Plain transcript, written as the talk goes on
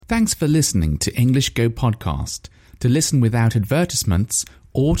Thanks for listening to English Go Podcast. To listen without advertisements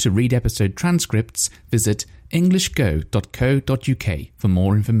or to read episode transcripts, visit englishgo.co.uk for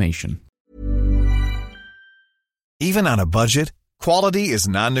more information. Even on a budget, quality is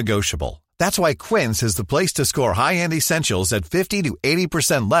non-negotiable. That's why Quince is the place to score high-end essentials at 50 to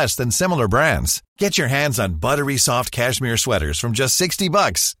 80% less than similar brands. Get your hands on buttery soft cashmere sweaters from just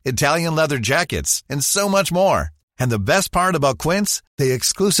 $60, Italian leather jackets, and so much more. And the best part about Quince, they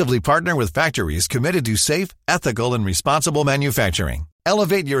exclusively partner with factories committed to safe, ethical, and responsible manufacturing.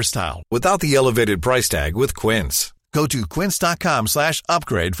 Elevate your style without the elevated price tag with Quince. Go to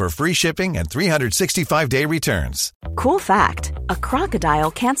quince.com/upgrade for free shipping and 365-day returns. Cool fact, a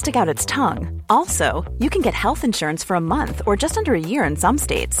crocodile can't stick out its tongue. Also, you can get health insurance for a month or just under a year in some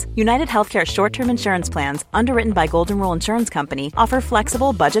states. United Healthcare short-term insurance plans, underwritten by Golden Rule Insurance Company, offer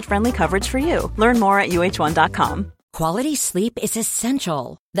flexible, budget-friendly coverage for you. Learn more at uh1.com. Quality sleep is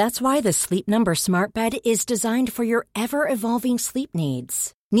essential. That's why the Sleep Number Smart Bed is designed for your ever-evolving sleep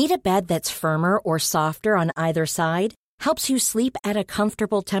needs. Need a bed that's firmer or softer on either side? Helps you sleep at a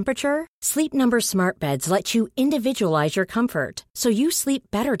comfortable temperature? Sleep Number Smart Beds let you individualize your comfort, so you sleep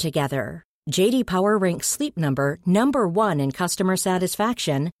better together. J.D. Power ranks Sleep Number number 1 in customer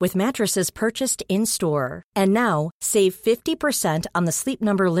satisfaction with mattresses purchased in-store. And now, save 50% on the Sleep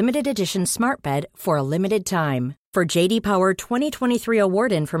Number Limited Edition Smart Bed for a limited time. For J.D. Power 2023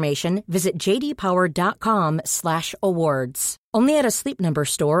 award information, visit jdpower.com/awards. Only at a Sleep Number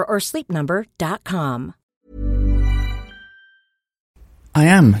store or sleepnumber.com. I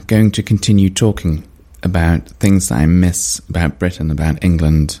am going to continue talking about things that I miss about Britain, about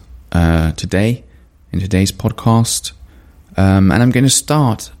England, today, in today's podcast. And I'm going to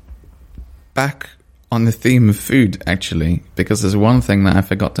start back on the theme of food, actually, because there's one thing that I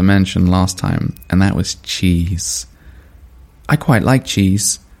forgot to mention last time, and that was cheese. I quite like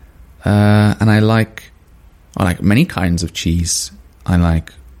cheese, and I like many kinds of cheese. I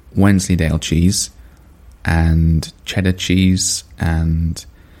like Wensleydale cheese, and cheddar cheese, and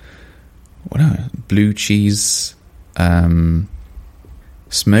blue cheese,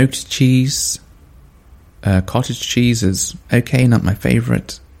 smoked cheese, cottage cheese is okay, not my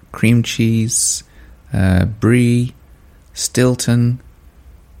favourite, cream cheese, brie, Stilton.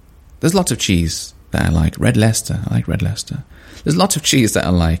 There's lots of cheese that I like. Red Leicester, I like Red Leicester. There's lots of cheese that I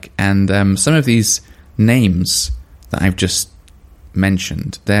like, and some of these names that I've just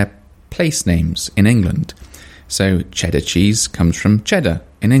mentioned, they're place names in England. So cheddar cheese comes from Cheddar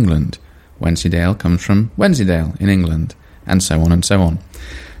in England. Wensleydale comes from Wensleydale in England, and so on and so on.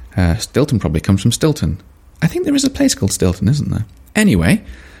 Stilton probably comes from Stilton. I think there is a place called Stilton, isn't there? Anyway,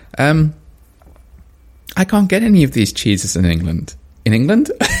 I can't get any of these cheeses in England. In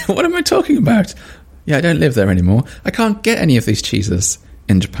England? What am I talking about? Yeah, I don't live there anymore. I can't get any of these cheeses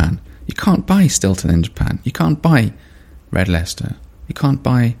in Japan. You can't buy Stilton in Japan. You can't buy Red Leicester. You can't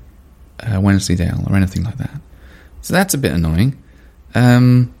buy Wensleydale or anything like that. So that's a bit annoying.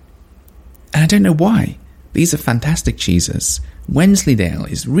 And I don't know why. These are fantastic cheeses. Wensleydale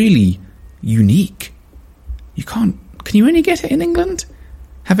is really unique. Can you only get it in England?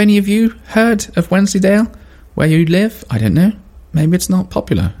 Have any of you heard of Wensleydale where you live? I don't know. Maybe it's not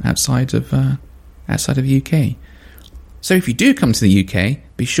popular outside of UK. So if you do come to the UK,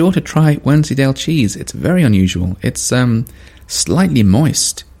 be sure to try Wensleydale cheese. It's very unusual. It's slightly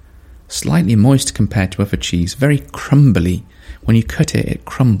moist compared to other cheese. Very crumbly. When you cut it, it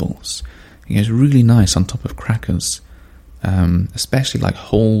crumbles. It goes really nice on top of crackers, especially like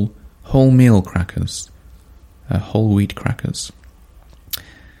wholemeal crackers, whole wheat crackers.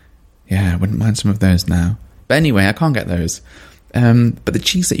 Yeah, I wouldn't mind some of those now. But anyway, I can't get those. But the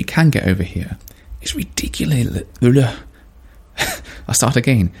cheese that you can get over here is ridiculously... I'll start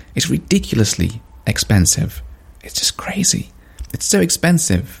again. It's ridiculously expensive. It's just crazy. It's so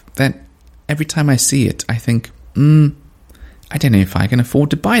expensive that every time I see it, I think, I don't know if I can afford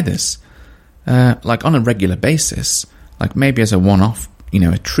to buy this. Like on a regular basis, like maybe as a one-off,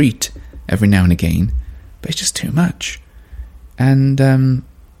 a treat every now and again, but it's just too much. And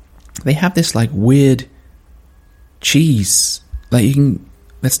they have this like weird cheese,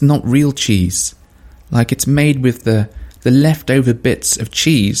 that's not real cheese. Like it's made with the leftover bits of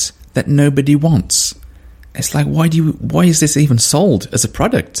cheese that nobody wants. It's like, why is this even sold as a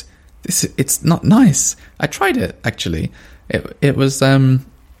product? It's not nice. I tried it actually. It was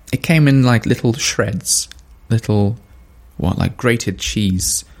it came in like little shreds, like grated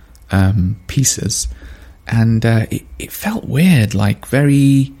cheese pieces, and it felt weird, like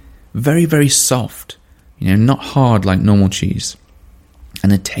very, very, very soft. Not hard like normal cheese,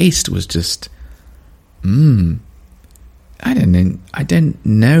 and the taste was just I don't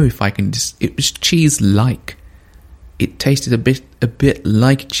know if I can just... It was cheese-like. It tasted a bit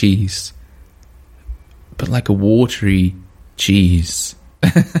like cheese, but like a watery cheese.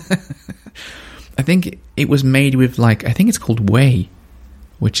 I think it was made with I think it's called whey,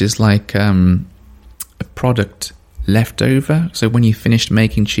 which is like a product left over. So when you finished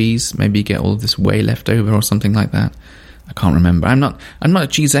making cheese, maybe you get all of this whey left over or something like that. I can't remember. I'm not a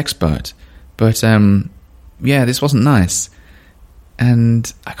cheese expert, but yeah, this wasn't nice,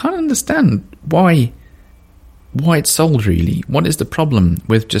 and I can't understand why it's sold, really. What is the problem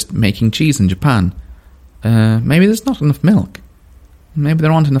with just making cheese in Japan? Maybe there's not enough milk. Maybe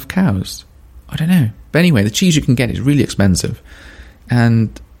there aren't enough cows. I don't know. But anyway, the cheese you can get is really expensive.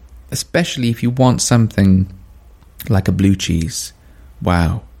 And especially if you want something like a blue cheese.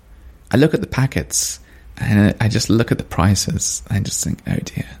 Wow. I look at the packets and I just look at the prices. I just think, oh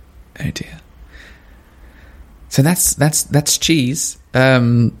dear. So that's cheese.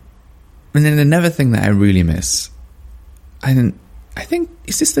 And then another thing that I really miss, I think,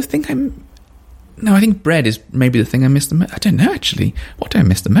 is this the thing I think bread is maybe the thing I miss the most. I don't know, actually. What do I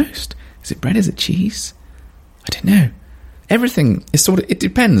miss the most? Is it bread? Is it cheese? I don't know. Everything is it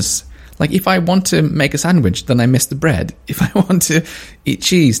depends. Like, if I want to make a sandwich, then I miss the bread. If I want to eat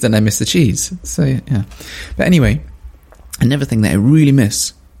cheese, then I miss the cheese. So, yeah. But anyway, another thing that I really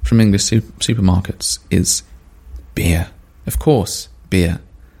miss from English supermarkets is beer. Of course, beer.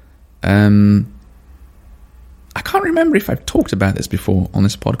 I can't remember if I've talked about this before on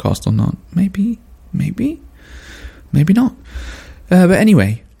this podcast or not. Maybe not. But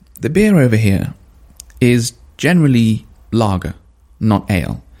anyway, the beer over here is generally lager, not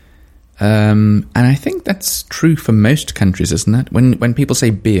ale. And I think that's true for most countries, isn't it? When people say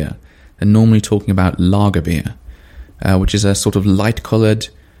beer, they're normally talking about lager beer, which is a sort of light-coloured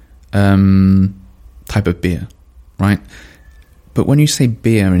type of beer, right? But when you say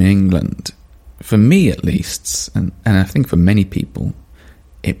beer in England, for me at least, and I think for many people,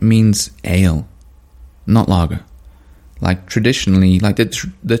 it means ale, not lager. Like traditionally, like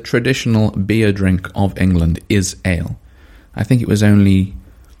the traditional beer drink of England is ale. I think it was only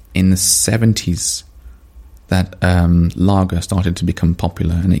in the 70s that lager started to become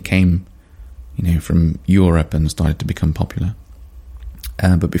popular, and it came, from Europe and started to become popular.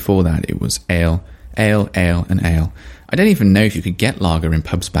 But before that, it was ale, and ale. I don't even know if you could get lager in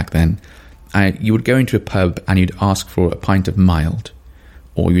pubs back then. You would go into a pub and you'd ask for a pint of mild,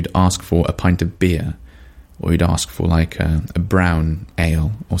 or you'd ask for a pint of beer, or you'd ask for like a brown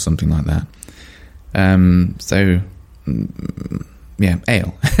ale or something like that. Yeah,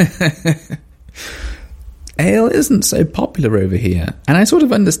 ale. Ale isn't so popular over here, and I sort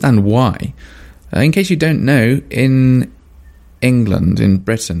of understand why. In case you don't know, in England, in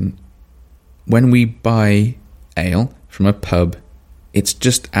Britain, when we buy ale from a pub, it's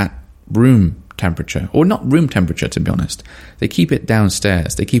just at room temperature, or not room temperature, to be honest. They keep it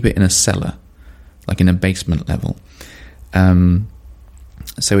downstairs. They keep it in a cellar, like in a basement level.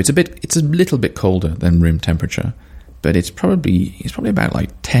 So it's a little bit colder than room temperature, but it's probably about like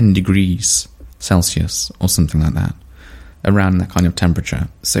 10 degrees Celsius or something like that, around that kind of temperature.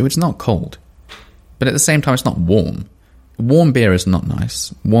 So it's not cold, but at the same time, it's not warm. Warm beer is not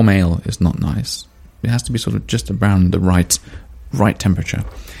nice. Warm ale is not nice. It has to be sort of just around the right temperature.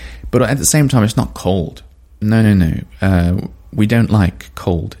 But at the same time, it's not cold. No. We don't like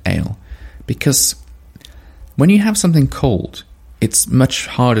cold ale, because when you have something cold, it's much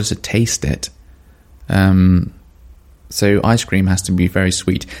harder to taste it. So ice cream has to be very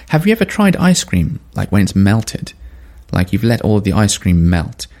sweet. Have you ever tried ice cream, like when it's melted? Like you've let all of the ice cream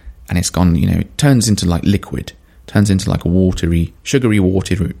melt, and it's gone, it turns into like liquid, turns into like a watery, sugary,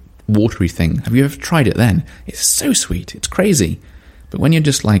 watery thing. Have you ever tried it then? It's so sweet. It's crazy. But when you're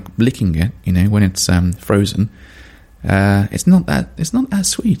just like licking it, when it's frozen, it's not as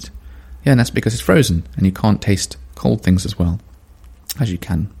sweet. Yeah, and that's because it's frozen, and you can't taste cold things as well as you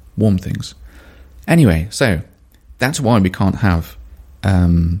can warm things. Anyway, so that's why we can't have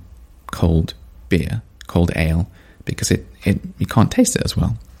cold beer, cold ale, because you can't taste it as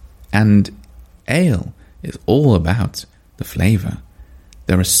well. And ale is all about the flavour.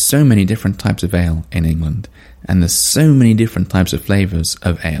 There are so many different types of ale in England, and there's so many different types of flavours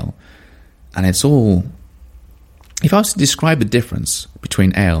of ale. And it's all... If I was to describe the difference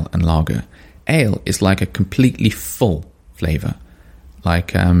between ale and lager, ale is like a completely full flavour.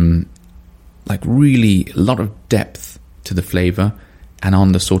 Like really a lot of depth to the flavour, and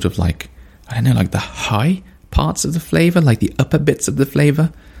on the sort of like the high parts of the flavour, like the upper bits of the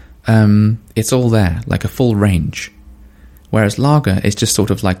flavour, it's all there, like a full range. Whereas lager is just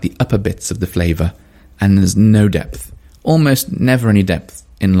sort of like the upper bits of the flavour, and there's no depth almost never any depth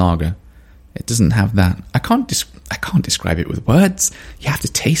in lager. It doesn't have that. I can't describe it with words. You have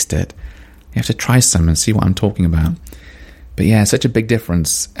to taste it. You have to try some and see what I'm talking about. But yeah, such a big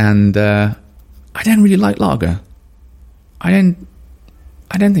difference. And I don't really like lager. I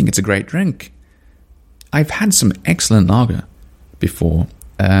don't think it's a great drink. I've had some excellent lager before.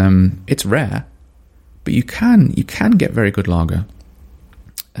 It's rare, but you can get very good lager.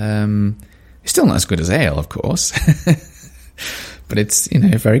 It's still not as good as ale, of course, but it's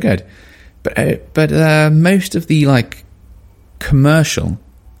very good. But most of the like commercial,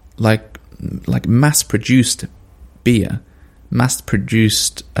 like mass-produced beer,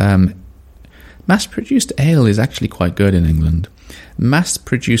 mass-produced ale is actually quite good in England.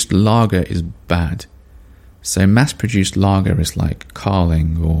 Mass-produced lager is bad. So mass-produced lager is like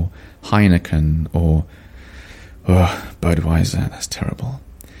Carling or Heineken or Budweiser. That's terrible.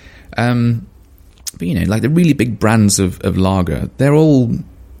 But like the really big brands of lager, they're all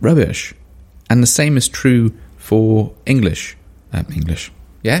rubbish. And the same is true for English.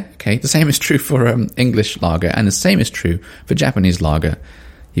 Yeah, okay. The same is true for English lager, and the same is true for Japanese lager.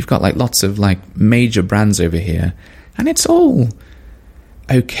 You've got like lots of like major brands over here, and it's all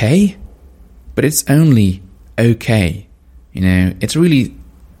okay, but it's only okay. It's really.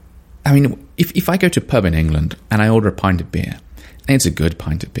 I mean, if I go to a pub in England and I order a pint of beer, and it's a good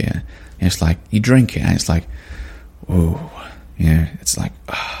pint of beer, and it's like you drink it, and it's like, oh, it's like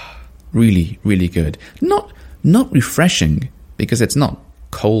really, really good. Not refreshing because it's not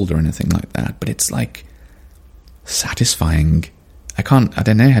cold or anything like that, but it's like satisfying. I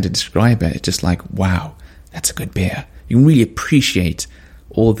don't know how to describe it. It's just like, wow, that's a good beer. You can really appreciate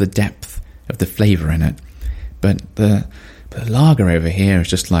all the depth of the flavour in it. But the lager over here is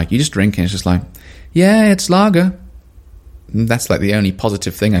just like, you just drink it, it's just like, yeah, it's lager. And that's like the only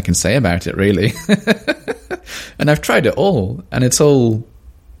positive thing I can say about it, really. And I've tried it all, and it's all,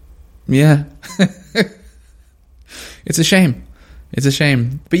 yeah. It's a shame. It's a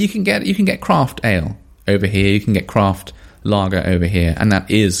shame. But you can get craft ale over here, you can get craft lager over here, and that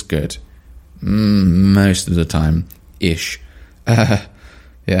is good. Most of the time, ish.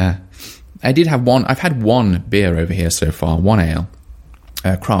 Yeah. I've had one beer over here so far, one ale,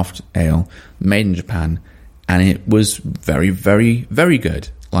 craft ale, made in Japan, and it was very, very, very good.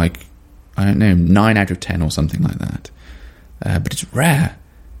 Like, I don't know, 9 out of 10 or something like that. But it's rare.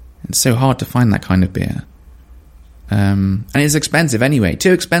 It's so hard to find that kind of beer. And it's expensive anyway,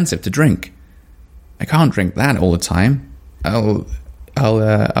 too expensive to drink. I can't drink that all the time. I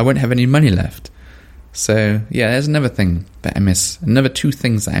won't have any money left. So, yeah, there's another thing that I miss. Another 2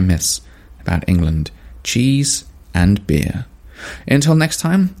 things that I miss about England: cheese and beer. Until next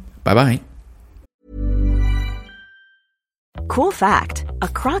time, bye-bye. Cool fact, a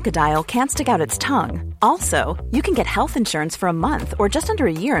crocodile can't stick out its tongue. Also, you can get health insurance for a month or just under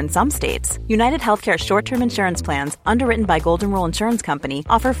a year in some states. United Healthcare short-term insurance plans, underwritten by Golden Rule Insurance Company,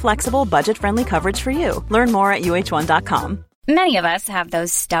 offer flexible, budget-friendly coverage for you. Learn more at UH1.com. Many of us have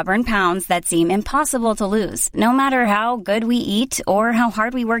those stubborn pounds that seem impossible to lose, no matter how good we eat or how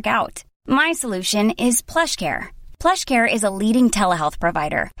hard we work out. My solution is PlushCare. PlushCare is a leading telehealth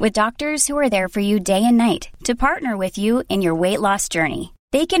provider with doctors who are there for you day and night to partner with you in your weight loss journey.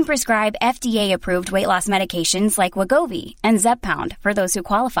 They can prescribe FDA-approved weight loss medications like Wegovy and Zepbound for those who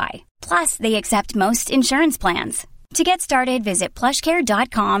qualify. Plus, they accept most insurance plans. To get started, visit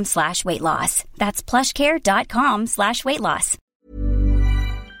plushcare.com/weightloss. That's plushcare.com/weightloss.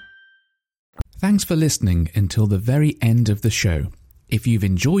 Thanks for listening until the very end of the show. If you've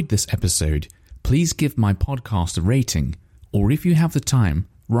enjoyed this episode, please give my podcast a rating, or if you have the time,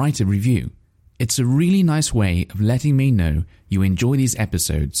 write a review. It's a really nice way of letting me know you enjoy these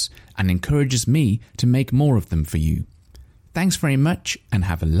episodes and encourages me to make more of them for you. Thanks very much and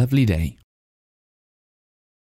have a lovely day.